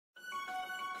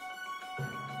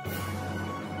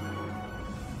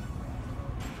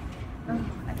Oh,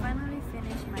 I finally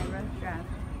finished my rough draft,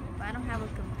 but I don't have a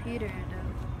computer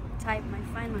to type my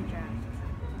final draft.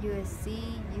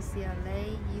 USC,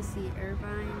 UCLA, UC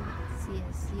Irvine,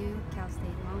 CSU, Cal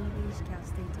State Long Beach, Cal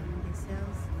State Dominguez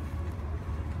Hills.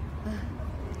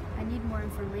 I need more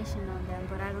information on them,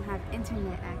 but I don't have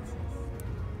internet access.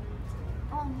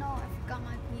 Oh no, I forgot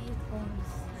my vehicles.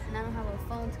 And I don't have a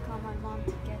phone to call my mom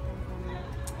to get them for me.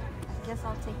 I guess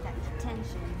I'll take that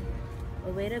detention. A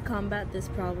way to combat this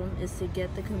problem is to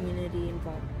get the community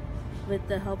involved. With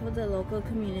the help of the local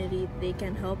community, they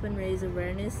can help and raise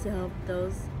awareness to help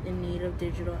those in need of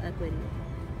digital equity.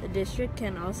 The district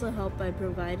can also help by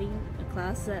providing a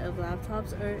class set of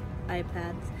laptops or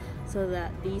iPads so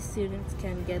that these students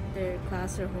can get their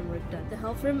class or homework done. The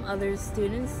help from others,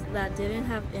 students that didn't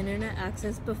have internet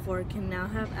access before can now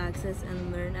have access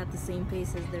and learn at the same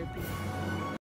pace as their peers.